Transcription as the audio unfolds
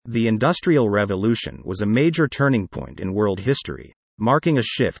The Industrial Revolution was a major turning point in world history, marking a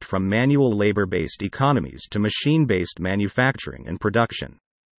shift from manual labor-based economies to machine-based manufacturing and production.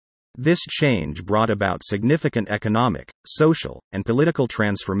 This change brought about significant economic, social, and political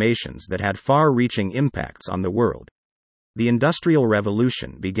transformations that had far-reaching impacts on the world. The Industrial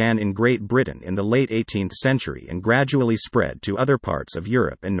Revolution began in Great Britain in the late 18th century and gradually spread to other parts of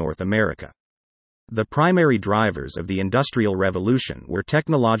Europe and North America. The primary drivers of the Industrial Revolution were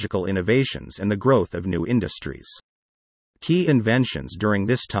technological innovations and the growth of new industries. Key inventions during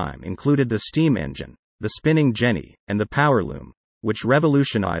this time included the steam engine, the spinning jenny, and the power loom, which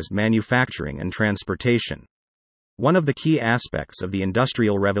revolutionized manufacturing and transportation. One of the key aspects of the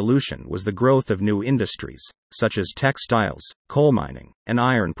Industrial Revolution was the growth of new industries, such as textiles, coal mining, and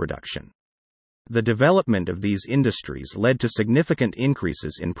iron production. The development of these industries led to significant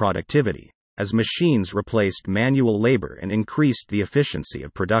increases in productivity, as machines replaced manual labor and increased the efficiency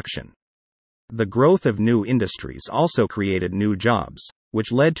of production. The growth of new industries also created new jobs,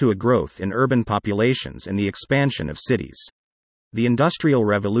 which led to a growth in urban populations and the expansion of cities. The Industrial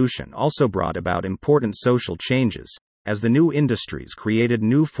Revolution also brought about important social changes, as the new industries created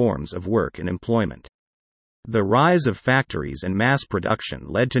new forms of work and employment. The rise of factories and mass production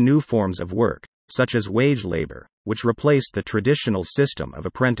led to new forms of work, such as wage labor, which replaced the traditional system of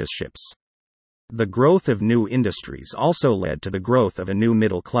apprenticeships. The growth of new industries also led to the growth of a new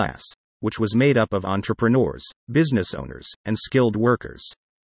middle class, which was made up of entrepreneurs, business owners, and skilled workers.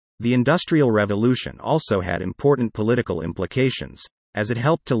 The Industrial Revolution also had important political implications, as it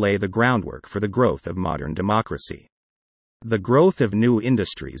helped to lay the groundwork for the growth of modern democracy. The growth of new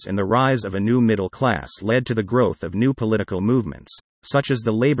industries and the rise of a new middle class led to the growth of new political movements, such as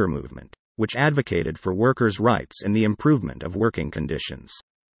the labor movement, which advocated for workers' rights and the improvement of working conditions.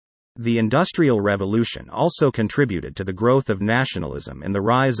 The Industrial Revolution also contributed to the growth of nationalism and the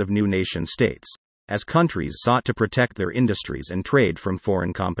rise of new nation-states, as countries sought to protect their industries and trade from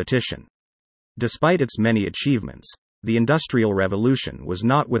foreign competition. Despite its many achievements, the Industrial Revolution was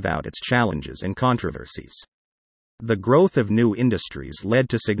not without its challenges and controversies. The growth of new industries led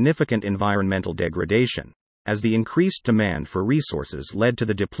to significant environmental degradation, as the increased demand for resources led to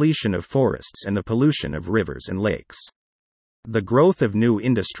the depletion of forests and the pollution of rivers and lakes. The growth of new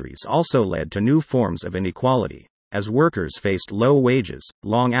industries also led to new forms of inequality, as workers faced low wages,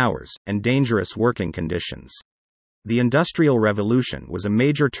 long hours, and dangerous working conditions. The Industrial Revolution was a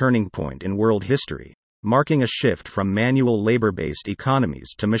major turning point in world history, marking a shift from manual labor-based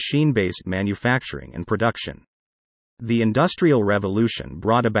economies to machine-based manufacturing and production. The Industrial Revolution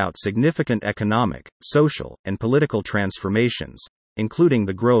brought about significant economic, social, and political transformations, including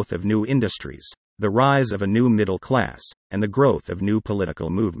the growth of new industries, the rise of a new middle class, and the growth of new political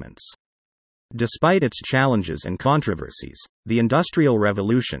movements. Despite its challenges and controversies, the Industrial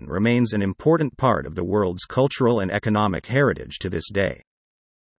Revolution remains an important part of the world's cultural and economic heritage to this day.